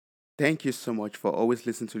Thank you so much for always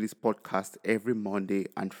listening to this podcast every Monday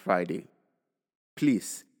and Friday.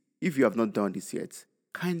 Please, if you have not done this yet,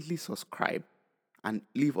 kindly subscribe and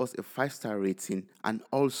leave us a 5-star rating and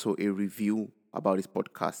also a review about this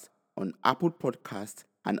podcast on Apple Podcasts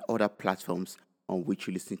and other platforms on which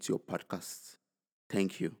you listen to your podcasts.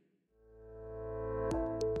 Thank you.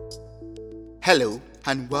 Hello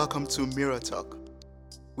and welcome to Mirror Talk.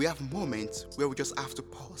 We have moments where we just have to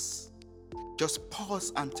pause. Just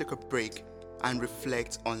pause and take a break and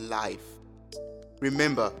reflect on life.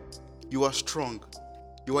 Remember, you are strong,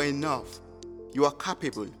 you are enough, you are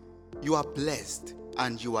capable, you are blessed,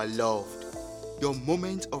 and you are loved. Your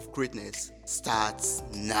moment of greatness starts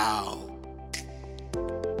now.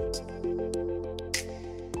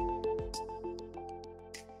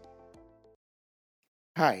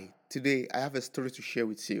 Hi, today I have a story to share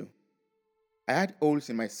with you. I had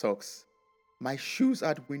holes in my socks. My shoes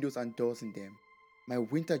had windows and doors in them. My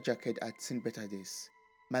winter jacket had seen better days.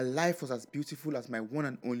 My life was as beautiful as my one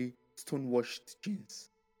and only stone-washed jeans.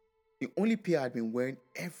 The only pair I had been wearing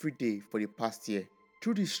every day for the past year.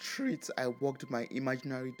 Through the streets, I walked my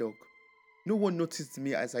imaginary dog. No one noticed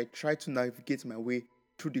me as I tried to navigate my way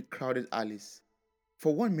through the crowded alleys.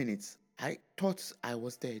 For 1 minute, I thought I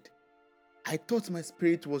was dead. I thought my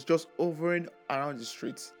spirit was just hovering around the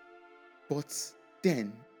streets. But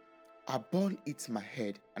then, a ball hit my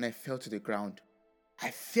head and I fell to the ground. I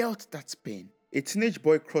felt that pain. A teenage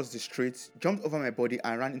boy crossed the street, jumped over my body,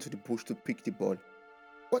 and ran into the bush to pick the ball.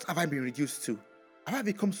 What have I been reduced to? Have I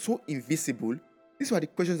become so invisible? These were the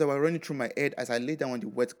questions that were running through my head as I lay down on the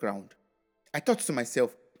wet ground. I thought to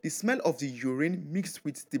myself, the smell of the urine mixed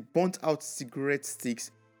with the burnt out cigarette sticks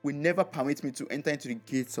will never permit me to enter into the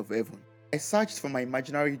gates of heaven. I searched for my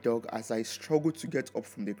imaginary dog as I struggled to get up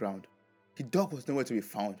from the ground. The dog was nowhere to be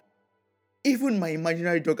found. Even my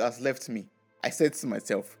imaginary dog has left me, I said to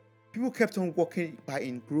myself. People kept on walking by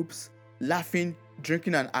in groups, laughing,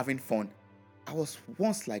 drinking, and having fun. I was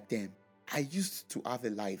once like them. I used to have a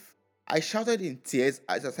life. I shouted in tears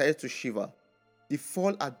as I started to shiver. The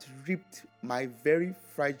fall had ripped my very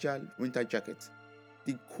fragile winter jacket.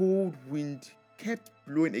 The cold wind kept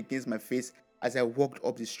blowing against my face as I walked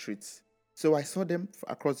up the streets. So I saw them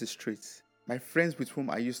across the streets, my friends with whom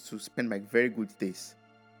I used to spend my very good days,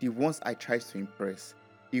 the ones I tried to impress,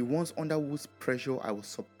 the ones under whose pressure I was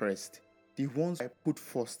suppressed, the ones I put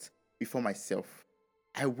first before myself.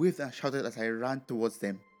 I waved and shouted as I ran towards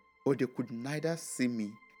them, but they could neither see me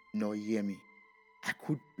nor hear me. I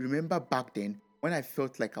could remember back then when I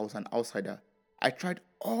felt like I was an outsider. I tried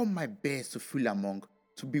all my best to feel among,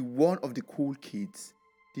 to be one of the cool kids.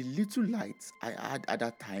 The little lights I had at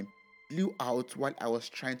that time blew out while I was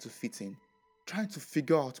trying to fit in, trying to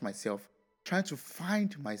figure out myself, trying to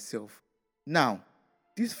find myself. Now,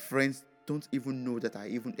 these friends don't even know that I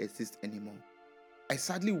even exist anymore. I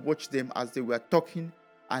sadly watched them as they were talking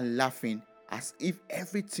and laughing as if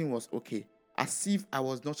everything was okay, as if I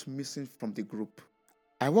was not missing from the group.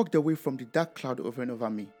 I walked away from the dark cloud hovering over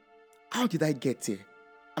me. How did I get here?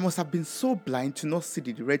 I must have been so blind to not see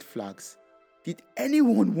the red flags. Did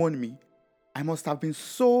anyone warn me? I must have been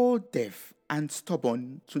so deaf and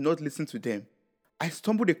stubborn to not listen to them. I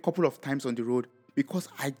stumbled a couple of times on the road because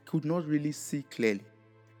I could not really see clearly.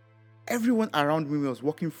 Everyone around me was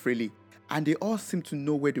walking freely, and they all seemed to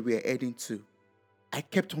know where they were heading to. I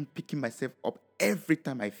kept on picking myself up every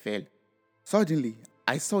time I fell. Suddenly,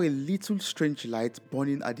 I saw a little strange light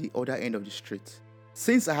burning at the other end of the street.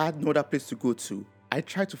 Since I had no other place to go to, I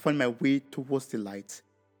tried to find my way towards the light.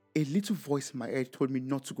 A little voice in my head told me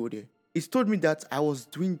not to go there. It told me that I was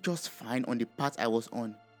doing just fine on the path I was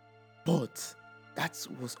on. But that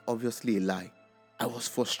was obviously a lie. I was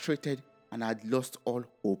frustrated and I had lost all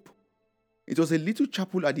hope. It was a little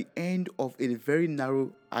chapel at the end of a very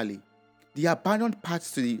narrow alley. The abandoned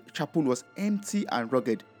path to the chapel was empty and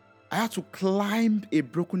rugged. I had to climb a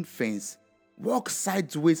broken fence, walk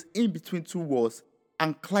sideways in between two walls,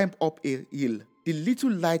 and climb up a hill. The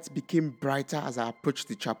little light became brighter as I approached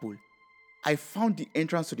the chapel. I found the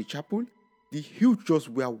entrance to the chapel. The huge doors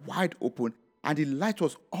were wide open and the light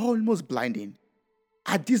was almost blinding.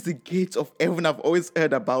 Are these the gates of heaven I've always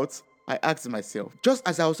heard about? I asked myself. Just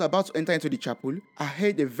as I was about to enter into the chapel, I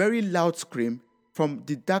heard a very loud scream from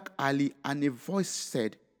the dark alley and a voice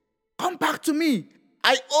said, "Come back to me!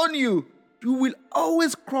 I own you! You will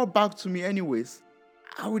always crawl back to me anyways.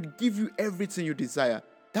 I will give you everything you desire."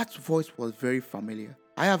 That voice was very familiar.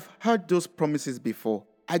 I have heard those promises before.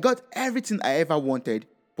 I got everything I ever wanted,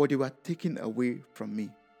 but they were taken away from me.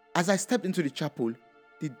 As I stepped into the chapel,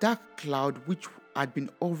 the dark cloud which had been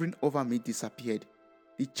hovering over me disappeared.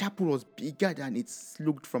 The chapel was bigger than it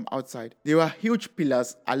looked from outside. There were huge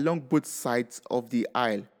pillars along both sides of the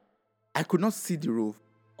aisle. I could not see the roof.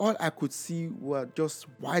 All I could see were just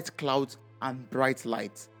white clouds and bright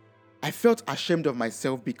lights. I felt ashamed of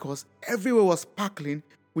myself because everywhere was sparkling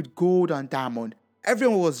with gold and diamond.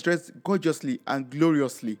 Everyone was dressed gorgeously and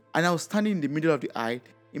gloriously, and I was standing in the middle of the aisle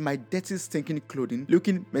in my dirty, stinking clothing,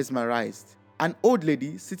 looking mesmerized. An old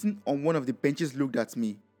lady sitting on one of the benches looked at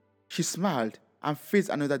me. She smiled and faced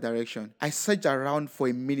another direction. I searched around for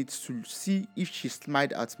a minute to see if she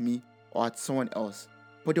smiled at me or at someone else,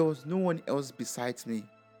 but there was no one else besides me.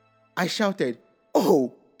 I shouted,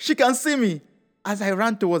 "Oh, she can see me!" as I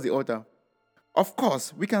ran towards the altar. "Of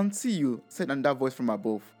course, we can see you," said another voice from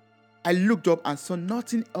above. I looked up and saw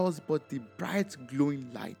nothing else but the bright,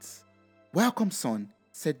 glowing lights. "Welcome, son,"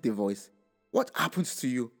 said the voice. "What happens to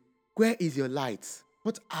you? Where is your light?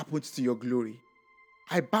 What happens to your glory?"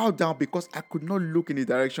 I bowed down because I could not look in the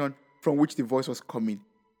direction from which the voice was coming.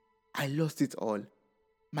 I lost it all.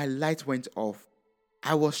 My light went off.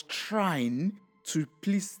 I was trying to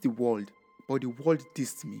please the world, but the world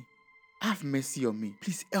dissed me. "Have mercy on me.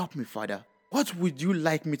 Please help me, Father." "What would you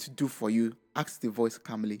like me to do for you?" asked the voice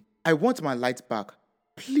calmly. "I want my light back.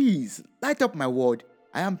 Please, light up my world.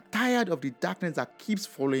 I am tired of the darkness that keeps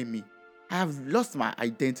following me. I have lost my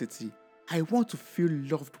identity. I want to feel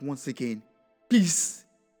loved once again. Please,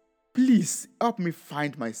 please help me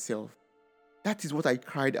find myself." That is what I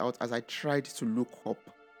cried out as I tried to look up.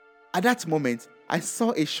 At that moment, I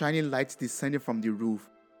saw a shining light descending from the roof.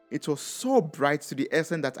 It was so bright to the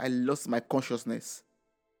extent that I lost my consciousness.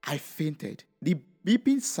 I fainted. The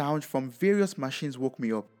beeping sound from various machines woke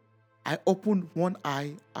me up. I opened one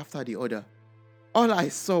eye after the other. All I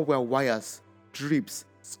saw were wires, drips,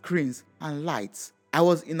 screens, and lights. I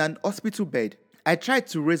was in an hospital bed. I tried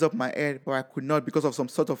to raise up my head, but I could not because of some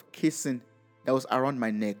sort of casing that was around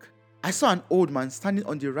my neck. I saw an old man standing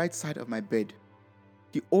on the right side of my bed.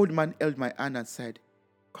 The old man held my hand and said,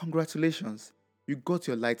 "Congratulations, you got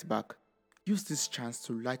your light back. Use this chance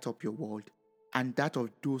to light up your world and that of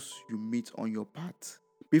those you meet on your path."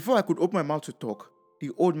 Before I could open my mouth to talk, the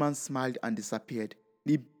old man smiled and disappeared.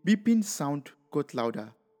 The beeping sound got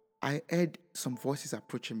louder. I heard some voices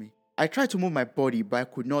approaching me. I tried to move my body, but I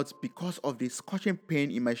could not because of the scorching pain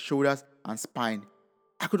in my shoulders and spine.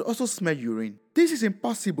 I could also smell urine. "This is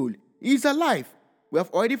impossible. He is alive. We have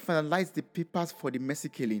already finalized the papers for the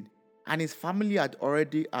Messi killing, and his family had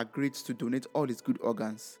already agreed to donate all his good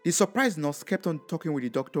organs." The surprised nurse kept on talking with the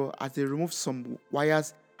doctor as they removed some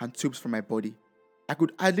wires and tubes from my body. I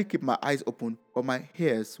could hardly keep my eyes open, but my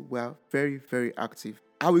ears were very, very active.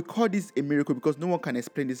 I will call this a miracle because no one can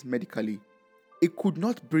explain this medically. It could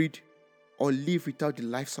not breathe or live without the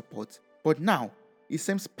life support, but now it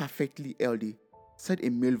seems perfectly healthy, said a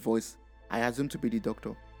male voice I assumed to be the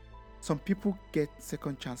doctor. Some people get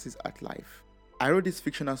second chances at life. I wrote this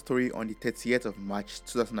fictional story on the 30th of March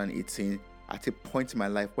 2018 at a point in my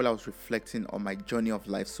life while I was reflecting on my journey of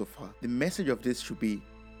life so far. The message of this should be,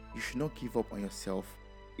 you should not give up on yourself.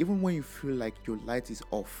 Even when you feel like your light is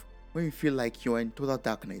off, when you feel like you're in total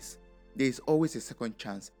darkness, there is always a second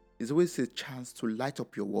chance. There's always a chance to light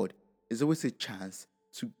up your world. There's always a chance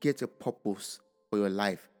to get a purpose for your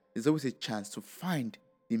life. There's always a chance to find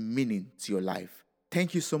the meaning to your life.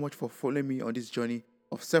 Thank you so much for following me on this journey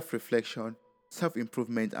of self-reflection,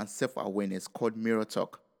 self-improvement, and self-awareness called Mirror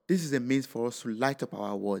Talk. This is a means for us to light up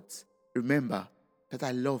our words. Remember that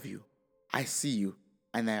I love you, I see you,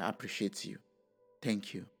 and I appreciate you.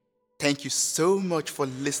 Thank you. Thank you so much for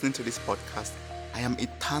listening to this podcast. I am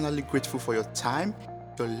eternally grateful for your time,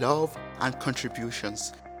 your love, and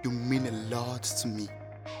contributions. You mean a lot to me.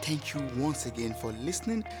 Thank you once again for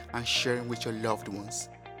listening and sharing with your loved ones.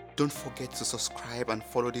 Don't forget to subscribe and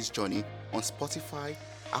follow this journey on Spotify,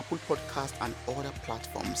 Apple Podcasts, and other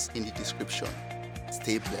platforms in the description.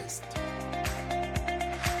 Stay blessed.